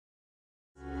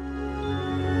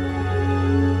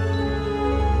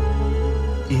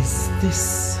Is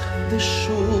this the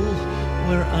shul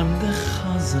where I'm the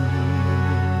chazan?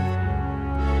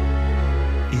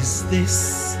 Is this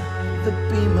the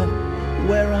bima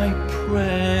where I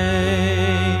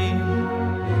pray?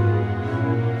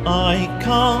 I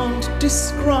can't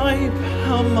describe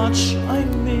how much I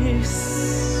miss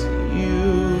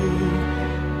you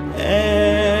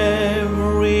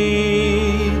every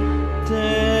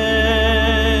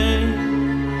day.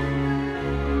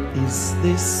 Is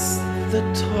this the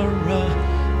Torah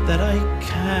that I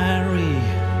carry?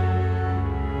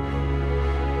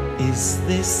 Is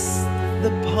this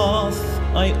the path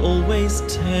I always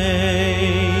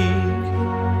take?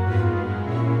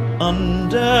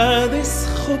 Under this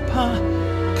chuppah,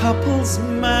 couples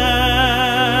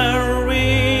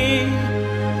marry,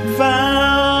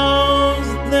 vows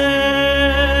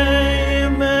they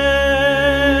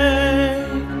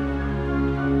make.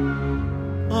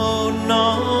 Oh,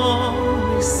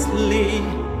 Norrice Lea,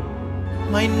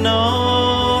 my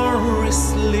Norrice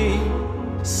Lea,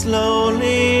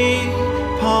 slowly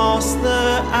pass the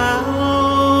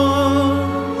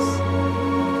hours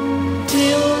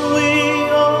till we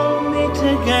all meet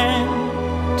again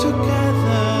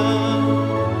together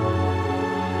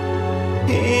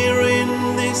here in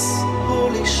this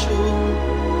holy shul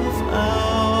of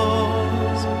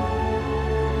ours.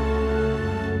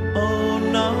 Oh,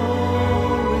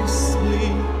 Norrice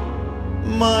Lea,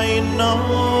 my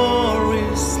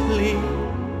Norrice Lea,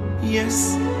 yes,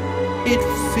 it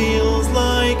feels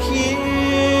like years.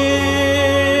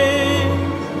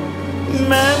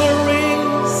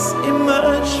 Memories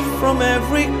emerge from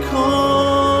every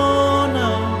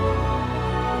corner,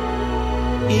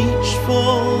 each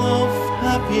full of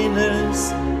happiness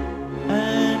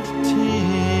and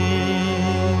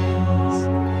tears.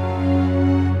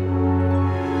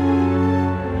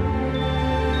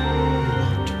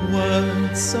 What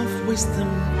words of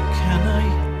wisdom can I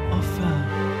offer?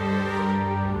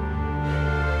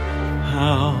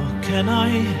 How can I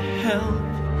help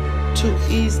to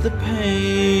ease the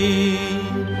pain?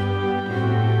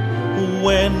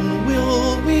 When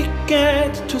will we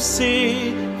get to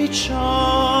see each other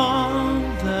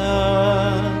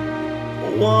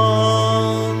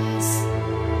once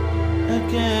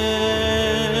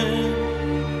again?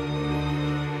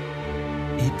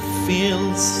 It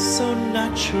feels so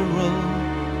natural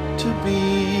to be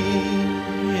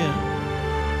here.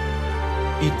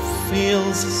 It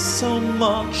feels so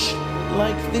much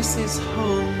like this is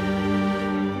home.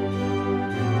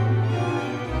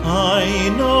 I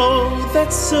know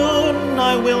that soon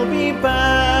I will be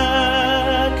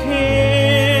back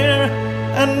here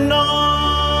and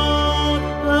not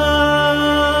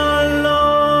alone.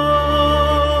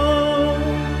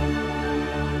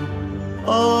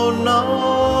 Oh,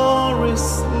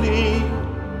 Norrice Lea,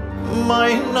 my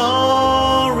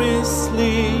Norrice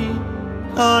Lea,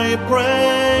 I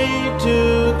pray to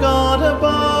God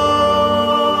above.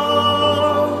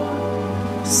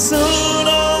 Soon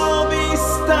I'll be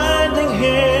standing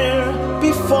here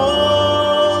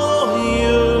before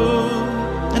you,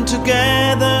 and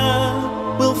together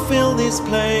we'll fill this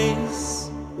place